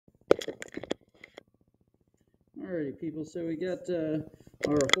Alrighty, people, so we got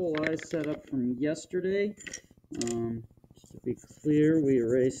our whole eye set up from yesterday. Just to be clear, we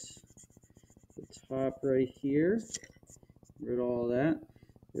erase the top right here, get rid of all that,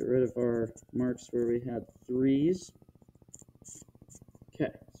 get rid of our marks where we had 3s.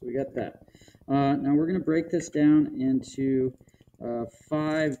 Okay, so we got that. Now we're going to break this down into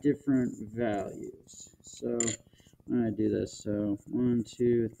 5 different values. So I'm going to do this. So 1,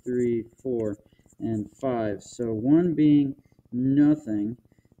 2, 3, 4, and 5. So 1 being nothing,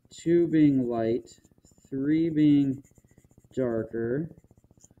 2 being light, 3 being darker,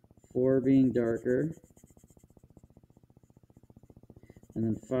 4 being darker, and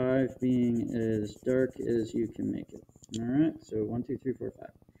then 5 being as dark as you can make it. Alright, so 1, 2, 3, 4,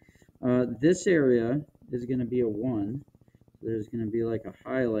 5. This area is going to be a 1. There's going to be like a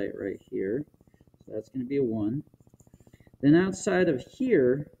highlight right here. So that's going to be a 1. Then outside of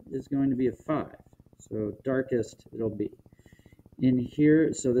here is going to be a 5. So darkest it'll be. In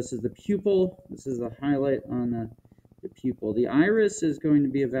here, so this is the pupil. This is the highlight on the pupil. The iris is going to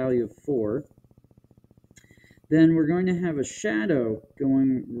be a value of 4. Then we're going to have a shadow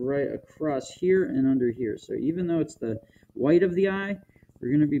going right across here and under here. So even though it's the white of the eye, we're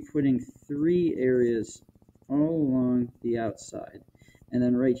going to be putting 3 areas all along the outside. And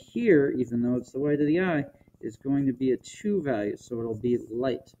then right here, even though it's the white of the eye, is going to be a 2 value. So it'll be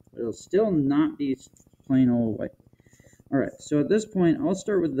light. But it'll still not be plain old white. Alright, so at this point, I'll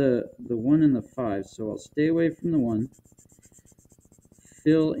start with the 1 and the 5. So I'll stay away from the 1.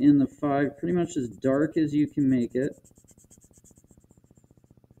 Fill in the 5 pretty much as dark as you can make it.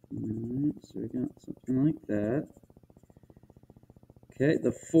 Alright, so we got something like that. Okay,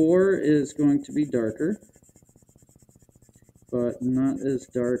 the 4 is going to be darker, but not as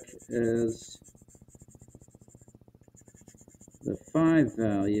dark as the 5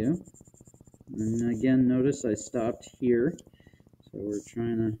 value. And again, notice I stopped here. So we're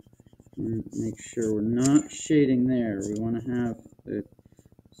trying to make sure we're not shading there. We want to have the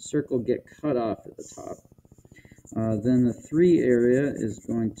circle get cut off at the top. Then the 3 area is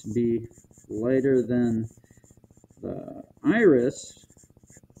going to be lighter than the iris.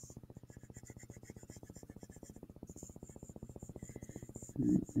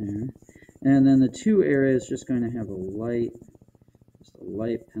 Right there. And then the 2 area is just going to have just a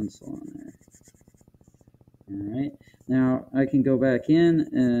light pencil on there. Alright, now I can go back in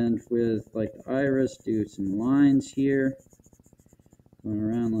and with like the iris do some lines here, going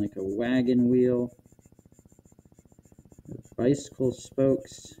around like a wagon wheel, with bicycle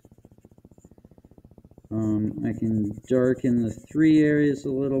spokes. I can darken the 3 areas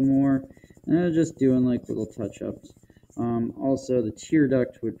a little more, and I'm just doing like little touch-ups. Also, the tear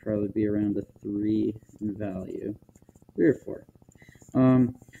duct would probably be around a 3 in value, 3 or 4.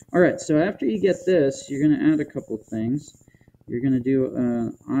 Alright, so after you get this, you're going to add a couple things. You're going to do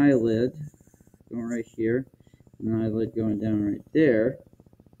an eyelid going right here, an eyelid going down right there,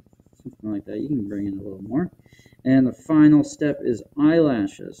 something like that. You can bring in a little more. And the final step is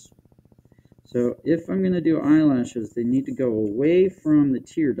eyelashes. So if I'm going to do eyelashes, they need to go away from the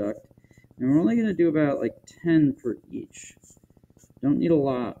tear duct, and we're only going to do about like 10 per each. Don't need a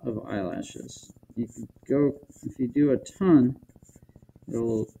lot of eyelashes. If you do a ton,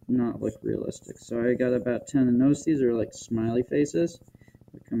 it'll not look realistic. So I got about 10, and notice these are like smiley faces.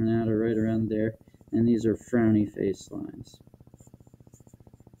 They're coming out right around there, and these are frowny face lines.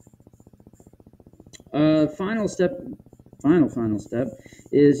 Final step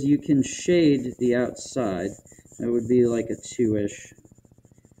is you can shade the outside. That would be like a 2-ish.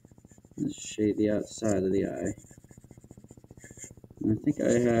 Let's shade the outside of the eye. And I think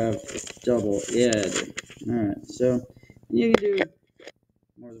I have double. Yeah, I do. Alright, so you can do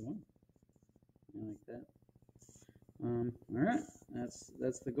more than 1. Like that. Alright,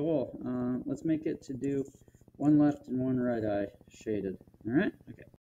 that's the goal. Let's make it to do 1 left and 1 right eye shaded. Alright? Okay.